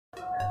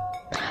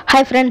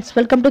Hi friends,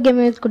 welcome to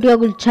Gaming with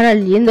Kutiyagul channel.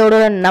 இந்த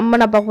வீடியோல நம்ம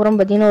என்ன பார்க்க போறோம்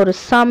பாத்தீங்கன்னா ஒரு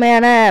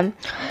சாமையான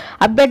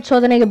அப்டேட்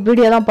சோதனைகள்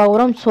வீடியோ தான் பார்க்க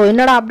போறோம். சோ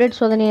என்னடா அப்டேட்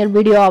சோதனைகள்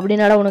வீடியோ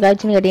அப்படினால உங்களுக்கு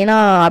ஆச்சுன்னு கேட்டீங்கன்னா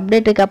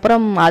அப்டேட்டுக்கு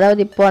அப்புறம்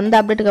அதாவது இப்போ வந்த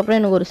அப்டேட்டுக்கு அப்புறம்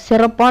எனக்கு ஒரு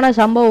சிறப்பான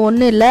சம்பவம்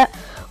ஒண்ணும் இல்ல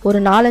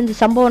ஒரு 4-5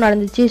 சம்பவம்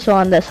நடந்துச்சு. சோ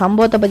அந்த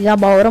சம்பவத்தை பத்தி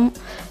தான் பார்க்க போறோம்.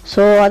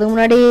 சோ அதுக்கு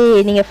முன்னாடி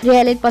நீங்க ஃப்ரீ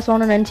எலைட் பாஸ்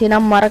வாங்கணும்னு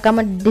நினைச்சீங்கன்னா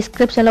மறக்காம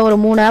டிஸ்கிரிப்ஷன்ல ஒரு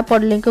 3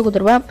 ஆப்போட லிங்க்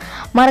கொடுத்துருப்பேன்.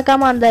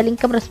 மறக்காம அந்த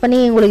லிங்கை பிரஸ்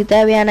பண்ணி உங்களுக்கு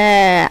தேவையான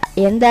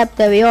எந்த ஆப்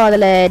தேவையோ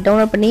அதில்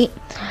டவுன்லோட் பண்ணி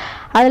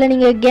அதில்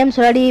நீங்கள் கேம்ஸ்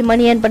விளையாடி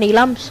மணி ஏர்ன்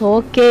பண்ணிக்கலாம். ஸோ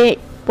ஓகே,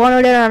 போன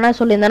வீடியோ நான் என்ன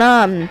சொல்லியிருந்தேன்னா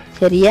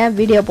சரி ஏன்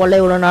வீடியோ போடல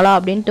இவ்வளோ நாளாக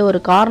அப்படின்ட்டு ஒரு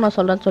காரணம்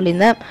சொல்கிறேன்னு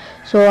சொல்லியிருந்தேன்.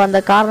 ஸோ அந்த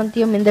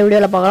காரணத்தையும் இந்த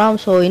வீடியோவில் பார்க்கலாம்.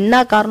 ஸோ என்ன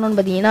காரணம்னு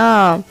பார்த்தீங்கன்னா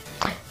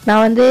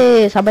நான் வந்து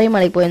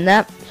சபரிமலைக்கு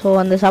போயிருந்தேன். ஸோ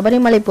அந்த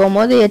சபரிமலை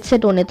போகும்போது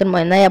ஹெட்செட் ஒன்று எடுத்துன்னு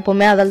போயிருந்தேன்.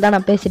 எப்போவுமே அதில் தான்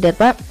நான் பேசிகிட்டு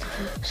இருப்பேன்.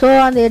 ஸோ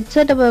அந்த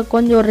ஹெட்செட்டை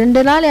கொஞ்சம்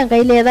 2 நாள் என்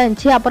கையிலே தான்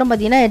இருந்துச்சு. அப்புறம்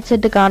பார்த்தீங்கன்னா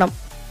ஹெட்செட்டு காணோம்.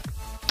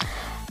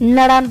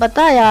 என்னடான்னு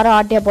பார்த்தா யாரும்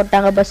ஆட்டியா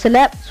போட்டாங்க பஸ்ஸில்.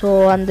 ஸோ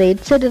அந்த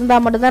ஹெட்செட்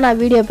இருந்தால் மட்டும்தான்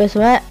நான் வீடியோ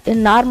பேசுவேன்.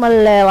 நார்மல்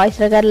வாய்ஸ்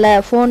ரெக்கார்டில்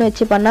ஃபோன்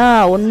வச்சு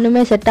பண்ணால்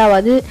ஒன்றுமே செட்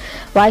ஆகாது.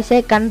 வாய்ஸே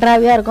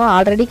கன்றாவியாக இருக்கும்.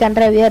 ஆல்ரெடி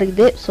கன்றாவியாக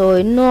இருக்குது. ஸோ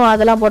இன்னும்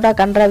அதெல்லாம் போட்டால்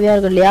கன்றாவியாக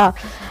இருக்கும் இல்லையா?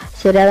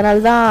 சரி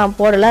அதனால தான்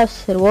போடலை.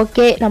 சரி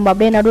ஓகே, நம்ம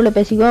அப்படியே நடுவில்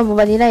பேசிக்குவோம். இப்போ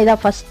பார்த்தீங்கன்னா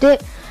இதான் ஃபஸ்ட்டு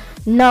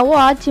என்னவோ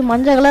ஆச்சு.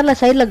 மஞ்சள் கலரில்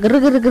சைடில்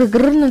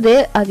கிருன்னுது.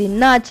 அது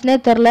என்ன ஆச்சுன்னே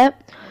தெரில.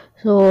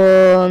 ஸோ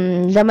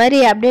இந்த மாதிரி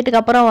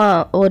அப்டேட்டுக்கு அப்புறம்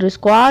ஒரு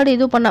ஸ்குவாட்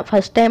இது பண்ணேன்.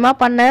 ஃபஸ்ட்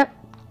டைமாக பண்ணேன்.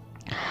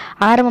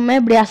 ஆரம்பமே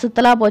இப்படி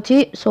அசுத்தலாக போச்சு.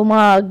 சும்மா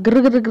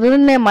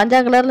கிருன்னு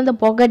மஞ்சள் கலர்லேருந்து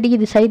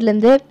புகட்டிக்குது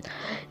சைட்லேருந்து.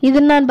 இது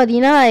என்னான்னு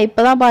பார்த்தீங்கன்னா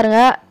இப்போ தான்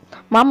பாருங்கள்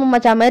மாமா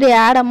மச்சா மாதிரி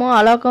ஆடமும்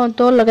அலோக்கும்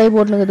தோலில் கை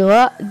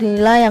போட்டுனுக்குதுவோ.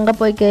 இதெல்லாம் எங்கே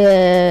போய்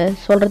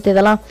சொல்கிறது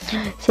இதெல்லாம்.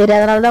 சரி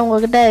அதனால தான்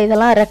உங்கள்கிட்ட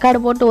இதெல்லாம்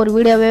ரெக்கார்டு போட்டு ஒரு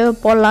வீடியோவே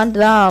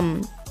போடலான்ட்டு தான்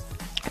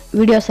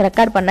வீடியோஸ்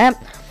ரெக்கார்ட் பண்ணேன்.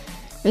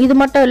 இது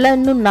மட்டும் இல்லை,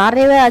 இன்னும்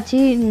நிறையவே ஆச்சு.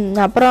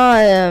 அப்புறம்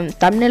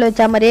தமிழில்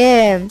வச்ச மாதிரியே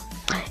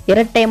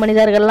இரட்டை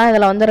மனிதர்கள்லாம்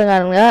இதில்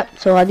வந்துருக்காங்க.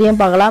 ஸோ அதையும்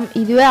பார்க்கலாம்.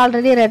 இதுவே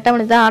ஆல்ரெடி இரட்டை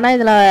மனிதர் தான், ஆனால்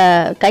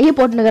இதில் கையை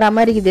போட்டுனுக்கிற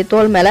மாதிரி இருக்குது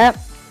தோல் மேலே.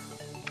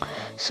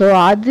 ஸோ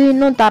அது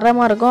இன்னும்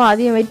தரமாக இருக்கும்.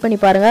 அதையும் வெயிட் பண்ணி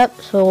பாருங்கள்.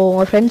 ஸோ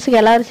உங்கள் ஃப்ரெண்ட்ஸுக்கு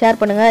எல்லோரும் ஷேர்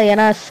பண்ணுங்கள்.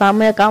 ஏன்னா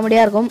செம்ம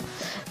காமெடியாக இருக்கும்.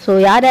 ஸோ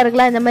யார்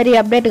யாருக்கெல்லாம் இந்த மாதிரி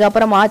அப்டேட்டுக்கு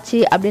அப்புறம்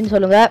ஆச்சு அப்படின்னு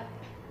சொல்லுங்கள்.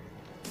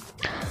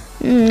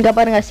 இங்கே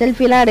பாருங்கள்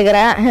செல்ஃபிலாம்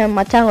எடுக்கிறேன்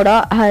மச்சான் கூட.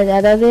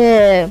 அதாவது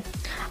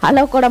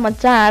அளவுக்கூட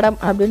மச்சான் ஆடம்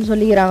அப்படின்னு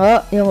சொல்லிக்கிறாங்க.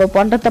 இவங்க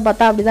பண்ணுறத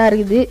பார்த்தா அப்படி தான்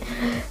இருக்குது.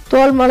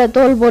 தோல் மேலே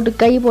தோல் போட்டு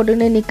கை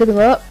போட்டுன்னு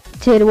நிற்குதுங்க.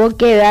 சரி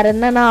ஓகே, வேறு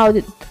என்னன்னா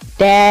ஆகுது.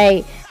 டேய்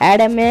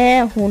ஆடமே,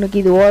 உனக்கு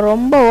இது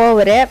ரொம்ப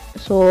ஓவரு.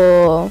 ஸோ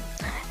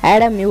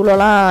ஆடம்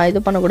இவ்வளோலாம் இது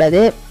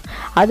பண்ணக்கூடாது.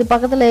 அது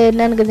பக்கத்தில்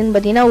என்ன இருக்குதுன்னு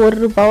பார்த்தீங்கன்னா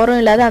ஒரு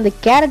பவரும் இல்லாத அந்த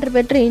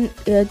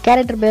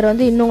கேரக்டர் பேர்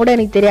வந்து இன்னும் கூட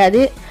எனக்கு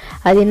தெரியாது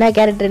அது என்ன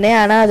கேரக்டர்னே.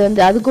 ஆனால் அது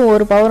வந்து அதுக்கும்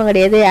ஒரு பவரும்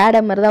கிடையாது.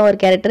 ஆடம் மாதிரி தான் ஒரு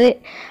கேரக்டரு.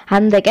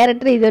 அந்த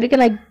கேரக்டர் இது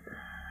வரைக்கும் நான்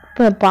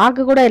இப்போ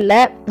பார்க்க கூட இல்லை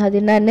அது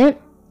என்னன்னு.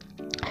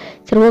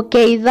 சரி ஓகே,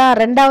 இதுதான்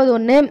 2வது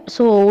ஒன்று.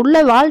 ஸோ உள்ள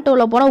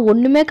வால்டோவில் போனால்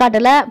ஒன்றுமே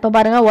காட்டலை. இப்போ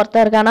பாருங்கள்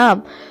ஒருத்தன் இருக்கானா.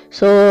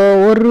 ஸோ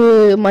ஒரு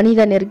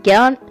மனிதன்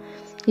இருக்கான்.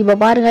 இப்போ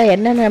பாருங்கள்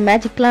என்னென்ன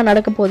மேஜிக்லாம்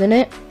நடக்க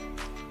போகுதுன்னு.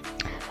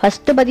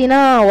 ஃபஸ்ட்டு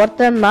பார்த்தீங்கன்னா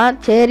ஒருத்தன் தான்.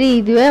 சரி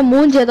இதுவே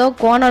மூஞ்சி ஏதோ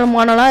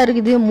கோணலாம்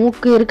இருக்குது.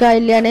 மூக்கு இருக்கா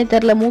இல்லையானே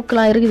தெரில.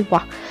 மூக்குலாம்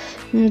இருக்குதுப்பா.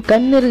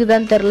 கண்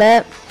இருக்குதான்னு தெரில.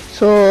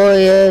 ஸோ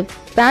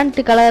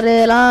பேண்ட்டு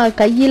கலருலாம்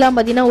கையெல்லாம்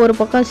பார்த்தீங்கன்னா ஒரு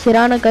பக்கம்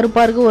சிறான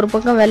கருப்பாக இருக்குது, ஒரு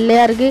பக்கம்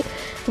வெள்ளையாக இருக்குது.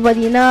 இப்போ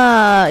பார்த்தீங்கன்னா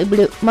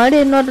இப்படி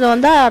மறுபடியும் இன்னொருத்தர்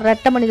வந்தால்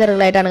ரெட்டை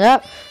மனிதர்கள் ஆகிட்டானுங்க.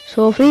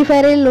 ஸோ ஃப்ரீ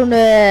ஃபயரில்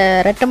ஒன்று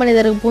ரெட்டை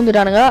மனிதருக்கு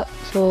பூந்துட்டானுங்க.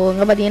 ஸோ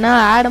இங்கே பார்த்தீங்கன்னா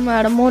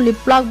ஆடமும்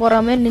லிப்லாக்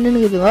போடுற மாதிரி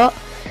நின்றுக்குதுங்க.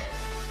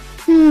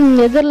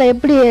 எதிரில்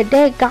எப்படி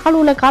டே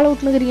காலை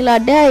விட்டுனுக்குறீங்களா?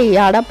 டே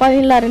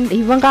அடப்பாவீங்களா?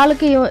 இவன்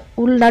காலுக்கு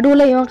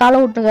நடுவில் இவன் காலை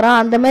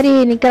விட்டுனுக்குறான். அந்த மாதிரி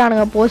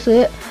நிற்கிறானுங்க போஸு.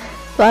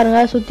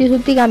 பாருங்கள்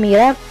சுற்றி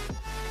காமிக்கிறேன்.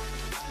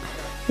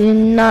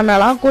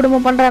 என்னென்னலாம்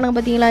குடும்பம் பண்ணுறானுங்க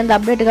பார்த்தீங்களா இந்த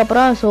அப்டேட்டுக்கு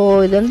அப்புறம். ஸோ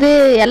இது வந்து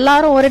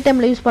எல்லாரும் ஒரே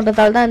டைமில் யூஸ்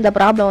பண்ணுறதால தான் இந்த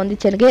ப்ராப்ளம்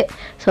வந்துச்சு எனக்கு.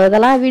 ஸோ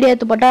இதெல்லாம் வீடியோ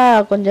எடுத்து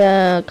போட்டால் கொஞ்சம்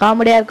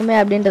காமெடியாக இருக்குமே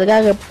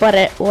அப்படின்றதுக்காக இப்போ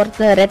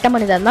ஒருத்தர் ரெட்டை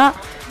மனிதன் தான்,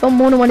 இப்போ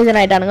 3 மனிதன்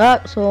ஆகிட்டானுங்க.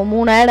 ஸோ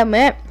 3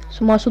 ஆடமே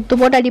சும்மா சுற்று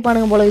போட்டு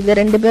அடிப்பானுங்க போல இது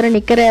 2 பேரும்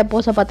நிற்கிற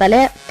போஸை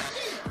பார்த்தாலே.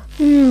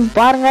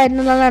 பாருங்கள்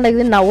என்னென்னலாம்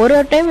நடக்குது. நான் ஒரு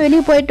டைம்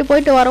வெளியே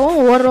போயிட்டு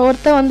வரவும்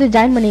ஒருத்தன் வந்து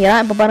ஜாயின்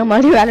பண்ணிக்கிறேன். இப்போ பாருங்கள்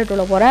மறுபடியும்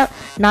வேலைட்டுள்ள போகிறேன்.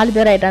 4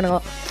 பேர்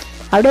ஆகிட்டானுங்க.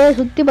 அப்படியே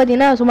சுற்றி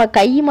பார்த்தீங்கன்னா சும்மா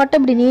கை மட்டும்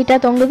இப்படி நீட்டாக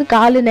தொங்குது,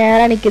 காலு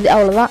நேராக நிற்குது,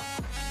 அவ்வளோதான்.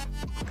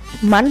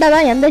 மண்டை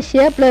தான் எந்த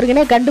ஷேப்பில்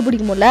இருக்குன்னே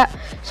கண்டுபிடிக்க முடியல.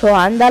 ஸோ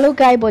அந்த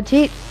அளவுக்கு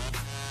ஆகிப்போச்சு.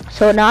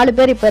 ஸோ 4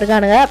 பேர் இப்போ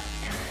இருக்கானுங்க.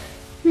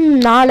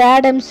 4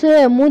 ஆடம்ஸு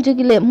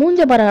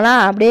மூஞ்ச பாருங்களா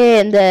அப்படியே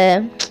இந்த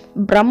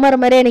பிரம்மர்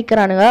மாதிரியே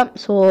நிற்கிறானுங்க.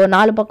 ஸோ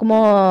 4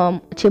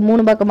 பக்கமும்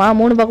 3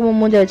 பக்கமும்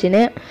மூஞ்ச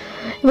வச்சுன்னு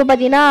இப்போ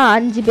பார்த்தீங்கன்னா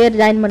 5 பேர்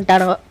ஜாயின்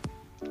பண்ணிட்டானுங்க.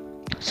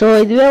 ஸோ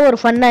இதுவே ஒரு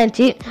ஃபன்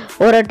ஆயிடுச்சு.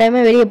 ஒரு டைமே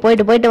வெளியே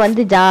போயிட்டு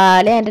வந்து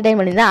ஜாலியாக என்டர்டெயின்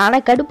பண்ணியிருந்தேன்.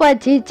 ஆனால்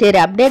கடுப்பாச்சு. சரி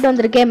அப்டேட்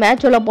வந்திருக்கே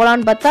மேட்ச் உள்ள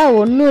போகலான்னு பார்த்தா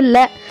ஒன்றும்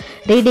இல்லை.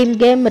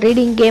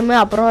 ரீடிங் கேமு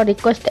அப்புறம்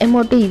ரிக்வஸ்ட்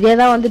எமோட்டு இதே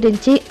தான் வந்துட்டு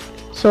இருந்துச்சு.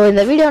 ஸோ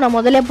இந்த வீடியோ நான்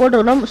முதல்ல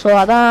போட்டுக்கணும். ஸோ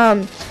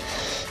அதான்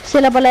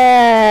சில பல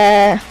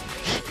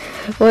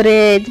ஒரு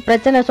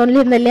பிரச்சனை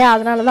சொல்லியிருந்தேன் இல்லையா,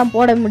 அதனால தான்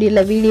போட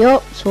முடியல வீடியோ.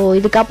 ஸோ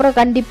இதுக்கப்புறம்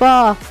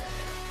கண்டிப்பாக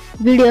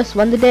வீடியோஸ்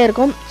வந்துட்டே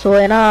இருக்கும். ஸோ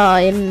ஏன்னா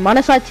என்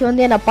மனசாட்சி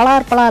வந்து என்னை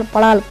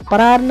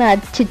பலார்னு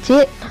அடிச்சிச்சு.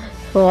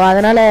 ஸோ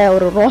அதனால்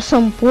ஒரு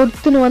ரோசம்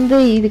பொறுத்துன்னு வந்து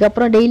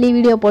இதுக்கப்புறம் டெய்லி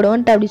வீடியோ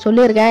போடுவேன்ட்டு அப்படி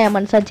சொல்லியிருக்கேன் என்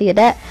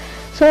மனசாட்சிக்கிட்ட.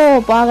 ஸோ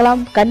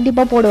பார்க்கலாம்,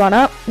 கண்டிப்பாக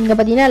போடுவானா. இங்கே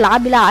பார்த்தீங்கன்னா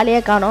லாபியில்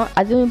ஆளையே காணும்.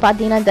 அதுவும்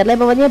பார்த்தீங்கன்னா தெரியல.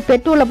 இப்போ பார்த்தீங்கன்னா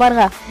பெட்டு உள்ள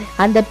பாருங்கள்,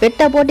 அந்த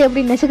பெட்டை போட்டு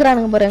எப்படி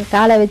நெசுக்கிறானுங்க பாருங்க,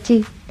 காலை வச்சு.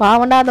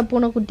 பாவண்டா அந்த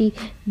பூனைக்குட்டி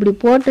இப்படி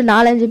போட்டு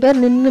 4-5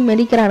 பேர் நின்று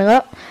மெதிக்கிறானுங்க.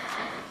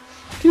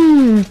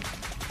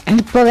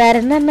 இப்போ வேறு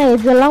என்னென்ன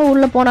இதெல்லாம்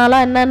உள்ளே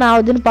போனாலும் என்னென்ன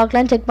ஆகுதுன்னு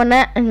பார்க்கலான்னு செக்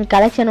பண்ணேன்.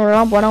 கலெக்ஷன்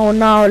உள்ளலாம் போனால்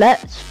ஒன்றும் ஆகலை.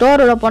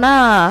 ஸ்டோர் உள்ள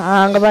போனால்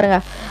அங்கே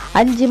பாருங்கள்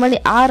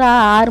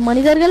 6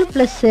 மனிதர்கள்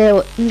ப்ளஸ்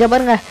இங்கே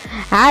பாருங்கள்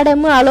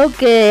ஆடமு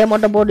அளவுக்கு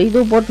மொட்டை போட்டு இது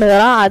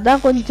போட்டுருக்கலாம்.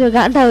 அதுதான் கொஞ்சம்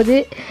காண்டாகுது.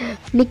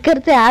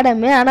 நிற்கிறது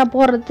ஆடமு, ஆனால்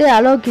போடுறது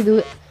அளவுக்கு இது.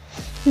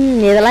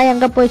 இதெல்லாம்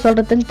எங்கே போய்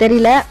சொல்கிறதுன்னு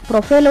தெரியல.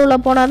 ப்ரொஃபைல் உள்ள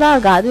போனால்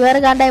தான் அது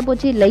வேறு காண்டாகி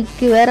போச்சு.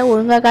 லைக்கு வேறு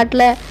ஒழுங்காக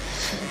காட்டல.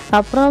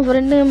 அப்புறம்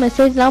ஃப்ரெண்டு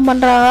மெசேஜ்லாம்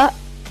பண்ணுறாங்க.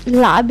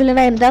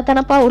 லாபிலனா இருந்தால்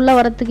தானப்பா உள்ளே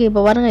வரத்துக்கு.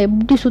 இப்போ பாருங்க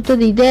எப்படி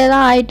சுற்றுது. இதே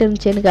தான் ஆகிட்டு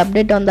இருந்துச்சு எனக்கு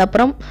அப்டேட் வந்த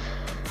அப்புறம்.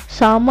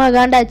 செம்ம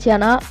காண்டாச்சு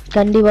ஆனால்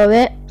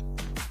கண்டிப்பாகவே.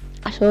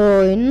 ஸோ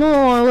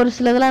இன்னும் ஒரு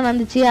சில இதெல்லாம்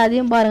நடந்துச்சு,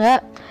 அதையும்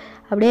பாருங்கள்.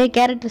 அப்படியே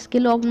கேரக்டர்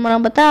ஸ்கில் ஓப்பன் பண்ண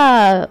பார்த்தா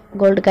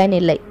கோல்டு காயின்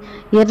இல்லை.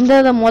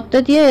 இருந்ததை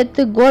மொத்தத்தையும்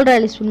எடுத்து கோல்டு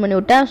ராயில் ஸ்பின் பண்ணி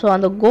விட்டேன். ஸோ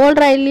அந்த கோல்டு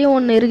ராயிலையும்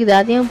ஒன்று இருக்குது,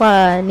 அதையும்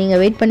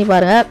நீங்கள் வெயிட் பண்ணி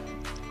பாருங்கள்.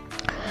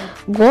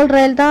 கோல்டு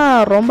ராயில் தான்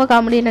ரொம்ப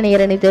காமெடின்னு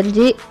நினைக்கிறேன் எனக்கு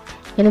தெரிஞ்சு.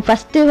 எனக்கு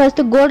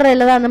ஃபஸ்ட்டு கோல்டு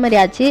ராயில் தான் அந்த மாதிரி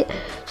ஆச்சு.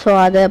 ஸோ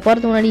அதை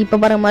போகிறதுக்கு முன்னாடி இப்போ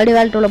பாருங்கள் மறுபடியும்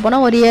வேல்டூவில்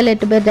போனால் ஒரு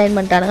 7-8 பேர் ஜாயின்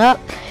பண்ணிட்டானுங்க.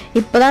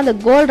 இப்போ தான் அந்த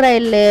கோல்டு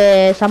ராயில்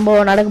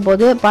சம்பவம் நடக்கும்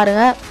போது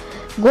பாருங்கள்.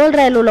 கோல்டு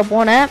ராயில் உள்ள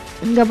போனேன்.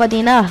 இங்கே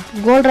பார்த்தீங்கன்னா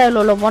கோல்டு ராயில்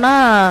உள்ள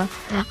போனால்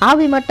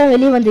ஆவி மட்டும்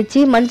வெளியே வந்துச்சு,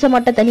 மனுஷன்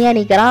மட்டும் தனியாக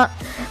நிற்கிறான்.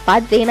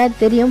 பார்த்தீங்கன்னா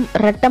தெரியும்,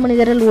 ரெட்டை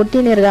மனிதர்கள்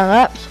ஒட்டின்னு இருக்காங்க.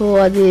 ஸோ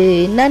அது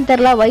என்னன்னு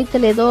தெரில,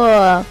 வயிற்றில் ஏதோ.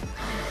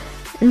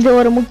 இந்த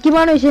ஒரு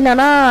முக்கியமான விஷயம்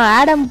என்னென்னா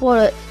ஆடம்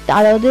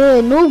அதாவது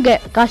நூப்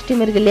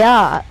காஸ்டியூம் இருக்கு இல்லையா,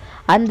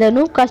 அந்த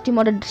நூப்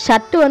காஸ்டியூமோட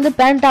ஷர்ட்டு வந்து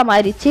பேண்ட்டாக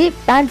மாறிடுச்சு,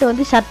 பேண்ட்டு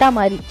வந்து ஷர்ட்டாக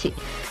மாறிடுச்சு.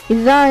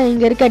 இதுதான்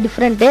இங்கே இருக்க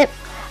டிஃப்ரெண்ட்டு.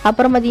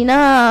 அப்புறம்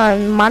பார்த்தீங்கன்னா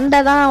மண்டை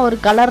தான் ஒரு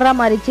கலராக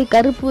மாறிடுச்சு,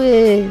 கருப்பு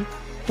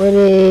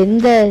ஒரு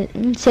இந்த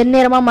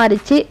செந்நிறமாக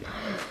மாறிடுச்சு.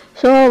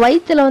 ஸோ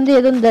வயிற்றில் வந்து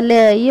எதுவும் இந்த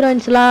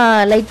ஹீரோயின்ஸ்லாம்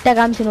லைட்டாக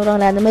காமிச்சுன்னு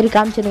வருவாங்களே அந்த மாதிரி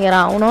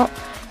காமிச்சுன்னுக்கிறான் அவனும்.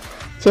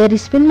 சரி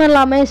ஸ்பின்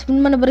பண்ணலாமே,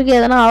 ஸ்பின் பண்ண பிறகு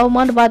எதனா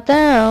ஆகுமான்னு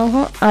பார்த்தேன்.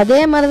 அதே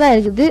மாதிரி தான்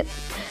இருக்குது.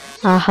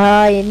 ஆஹா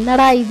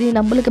என்னடா இது,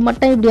 நம்மளுக்கு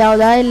மட்டும் இப்படி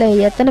ஆகுதா இல்லை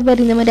எத்தனை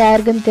பேர் இந்த மாதிரி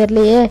ஆயிருக்குன்னு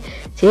தெரியலையே.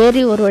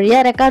 சரி ஒரு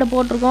வழியாக ரெக்கார்டு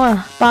போட்டிருக்கோம்,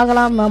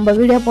 பார்க்கலாம், நம்ம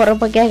வீடியோ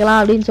போடுறப்ப கேட்கலாம்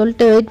அப்படின்னு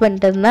சொல்லிட்டு வெயிட்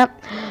பண்ணிட்டு இருந்தேன்.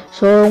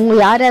 ஸோ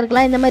உங்களுக்கு யார்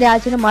யாருக்கெல்லாம் இந்த மாதிரி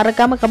ஆச்சுன்னு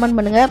மறக்காமல் கமெண்ட்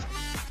பண்ணுங்கள்.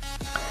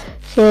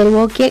 சரி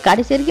ஓகே,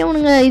 கடைசி வரைக்கும்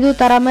உனக்கு இது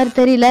தர மாதிரி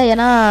தெரியல,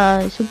 ஏன்னா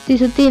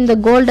சுற்றி இந்த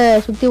கோல்டை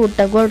சுற்றி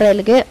விட்டேன் கோல்டு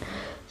ரயிலுக்கு.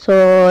 ஸோ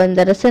இந்த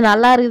ட்ரெஸ்ஸு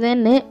நல்லா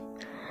இருக்குதுன்னு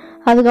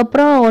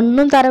அதுக்கப்புறம்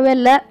ஒன்றும் தரவே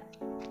இல்லை.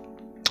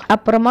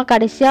 அப்புறமா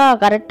கடைசியாக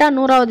கரெக்டாக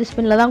 100வது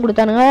ஸ்பின்னில் தான்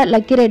கொடுத்தானுங்க,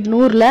 லக்கி ரேட்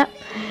 100ல்.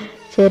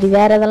 சரி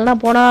வேறு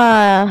எதெல்லாம்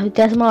போனால்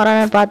வித்தியாசமாக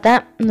வரானு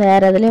பார்த்தேன்,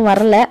 வேறு எதுலேயும்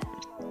வரல.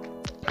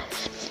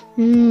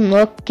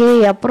 ஓகே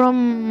அப்புறம்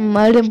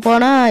மறுபடியும்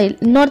போனால்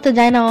இன்னொருத்தர்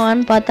ஜாயின்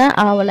ஆவான்னு பார்த்தேன்,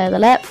 ஆகலை.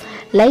 அதில்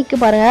லைக்கு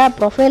பாருங்கள்,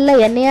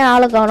 ப்ரொஃபைலில் என்னையே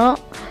ஆளை காணும்,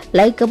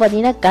 லைக்கு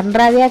பார்த்தீங்கன்னா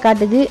கன்றாவியாக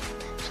காட்டுது.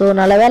 ஸோ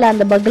நல்ல வேலை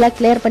அந்த பக்கெலாம்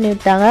கிளியர் பண்ணி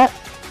விட்டாங்க.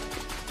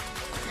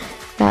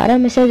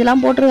 யாரும்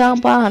மெசேஜ்லாம்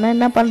போட்டிருக்காங்கப்பா, ஆனால்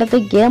என்ன பண்ணுறது,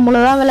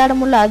 கேமில் தான் விளையாட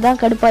முடியல,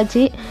 அதுதான்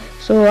கடுப்பாச்சு.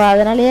 ஸோ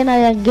அதனாலேயே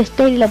நான்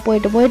கெஸ்ட் ஐடியில்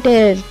போயிட்டு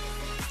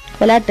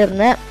விளையாட்டு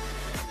இருந்தேன்.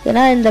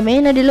 ஏன்னா இந்த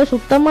மெயின் ஐடியில்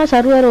சுத்தமாக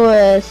சர்வர்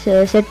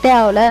செட்டே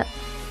ஆகலை,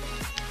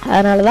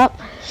 அதனால தான்.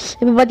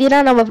 இப்போ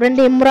பார்த்தீங்கன்னா நம்ம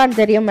ஃப்ரெண்டு இம்ரான்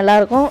தெரியும்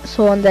எல்லாருக்கும்.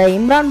 ஸோ அந்த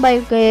இம்ரான்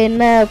பாய்க்கு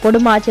என்ன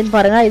கொடுமை ஆச்சுன்னு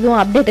பாருங்கள்,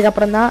 இதுவும் அப்டேட்டுக்கு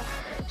அப்புறம் தான்.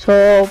 ஸோ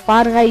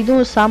பாருங்கள்,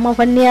 இதுவும் செம்ம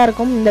ஃபன்னியாக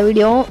இருக்கும். இந்த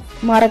வீடியோவும்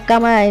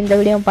மறக்காமல் இந்த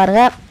வீடியோவும்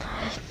பாருங்கள்.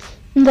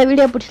 இந்த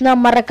வீடியோ பிடிச்சிருந்தா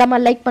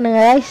மறக்காமல் லைக்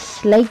பண்ணுங்கள் கைஸ்.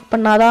 லைக்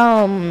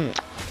பண்ணாதான்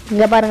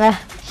இங்கே பாருங்கள்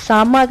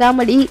செம்ம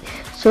comedy.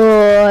 So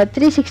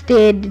 360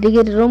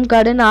 degree room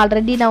கார்டுன்னு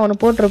already நான்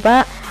ஒன்று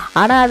போட்டிருப்பேன்,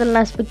 ஆனால் அதில்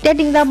நான்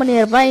ஸ்பெக்டேட்டிங் தான்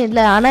பண்ணியிருப்பேன்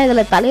இதில். ஆனால்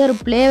இதில் தலைவர்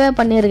ப்ளேவே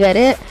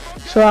பண்ணியிருக்காரு.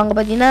 ஸோ அங்கே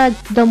பார்த்தீங்கன்னா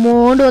இந்த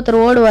மோண்டு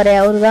ஒருத்தர் ஓடுவார்,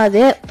 அவர் தான்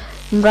அது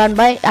இம்ரான்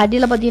பாய்.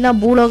 அடியில் பார்த்தீங்கன்னா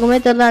பூலோகமே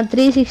தெரிதான்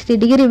 360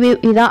 டிகிரி வியூ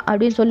இதான்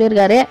அப்படின்னு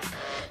சொல்லியிருக்காரு.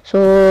 ஸோ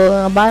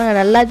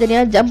பாருங்கள் நல்லா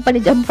தெரியும், ஜம்ப்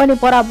பண்ணி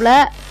போகிறாப்புல.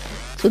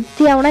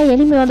 சுற்றி அவனா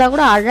எனிமி வந்தால்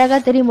கூட அழகாக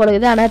தெரியும் போல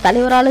இருக்குது, ஆனால்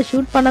தலைவரால்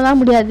ஷூட் பண்ண தான்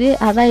முடியாது,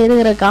 அதான்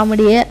இருக்கிற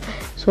காமெடியே.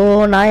 ஸோ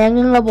நான்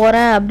எங்கெங்கே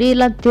போகிறேன்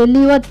அப்படிலாம்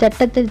தெளிவாக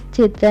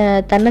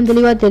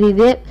தன்னந்தெளிவாக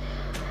தெரியுது.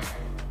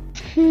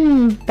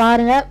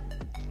 பாருங்கள்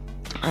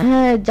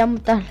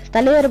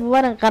தலைவர்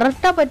பாருங்க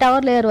கரெக்டாக போய்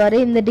டவரில் ஏறுவார்.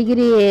 இந்த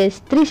டிகிரி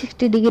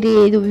 360 டிகிரி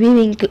இது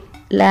வியூவிங்க்கு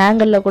இல்லை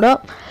ஆங்கிளில் கூட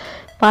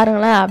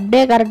பாருங்களேன்,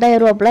 அப்படியே கரெக்டாக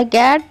ஏறுவாப்புல.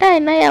 கேட்டால்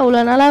என்ன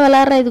இவ்வளோ நாளாக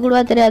விளாட்ற இது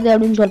கூட தெரியாது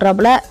அப்படின்னு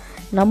சொல்கிறாப்புல.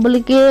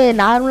 நம்மளுக்கு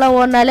நார்மலாக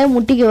ஓடினாலே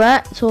முட்டிக்குவேன்.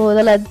 ஸோ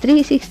இதில்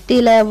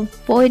 360ல்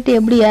போயிட்டு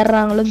எப்படி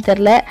ஏறுறாங்களுன்னு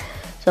தெரில.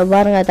 ஸோ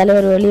பாருங்கள்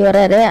தலைவர் வெளியே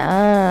வர்றாரு,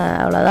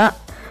 அவ்வளோதான்.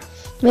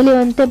 வெளியே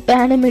வந்துட்டு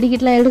பேனு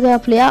மெடிக்கிட்லாம்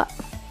எடுக்காப்லையா,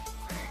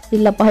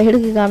 இல்லைப்பா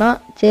எடுக்க காணோம்.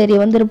 சரி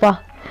வந்துருப்பா,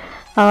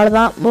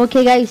 அவ்வளோதான்.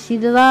 ஓகே கைஸ்,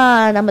 இதுதான்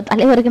நம்ம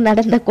தலைவருக்கு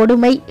நடந்த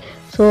கொடுமை.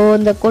 ஸோ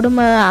இந்த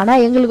கொடுமை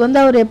ஆனால் எங்களுக்கு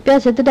வந்து அவர் எப்பயோ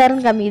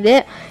செத்துட்டாருன்னு காமிக்குது.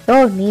 ஓ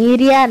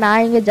நீரியா,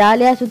 நான் இங்கே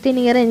ஜாலியாக சுற்றி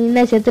நிற்கிறேன், நீ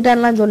என்ன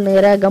செத்துட்டான்லாம்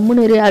சொல்லுங்கிற,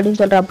 கம்முன்னு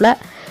அப்படின்னு சொல்கிறாப்புல.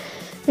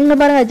 இங்கே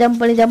பாருங்கள், ஜம்ப்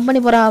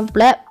பண்ணி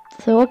போகிறாப்புல.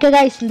 ஸோ ஓகே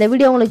கைஸ், இந்த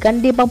வீடியோ உங்களுக்கு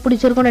கண்டிப்பாக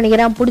பிடிச்சிருக்கும்னு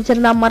நினைக்கிறேன்.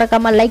 பிடிச்சிருந்தா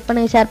மறக்காமல் லைக்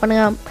பண்ணுங்கள், ஷேர்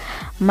பண்ணுங்கள்,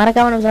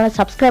 மறக்காமல் நம்ம சேனல்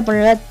சப்ஸ்கிரைப்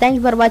பண்ணுங்கள்.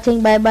 தேங்க்யூ ஃபார்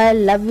வாட்சிங். By by.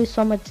 Love you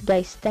so much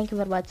guys. Thank you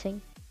for வாட்சிங்.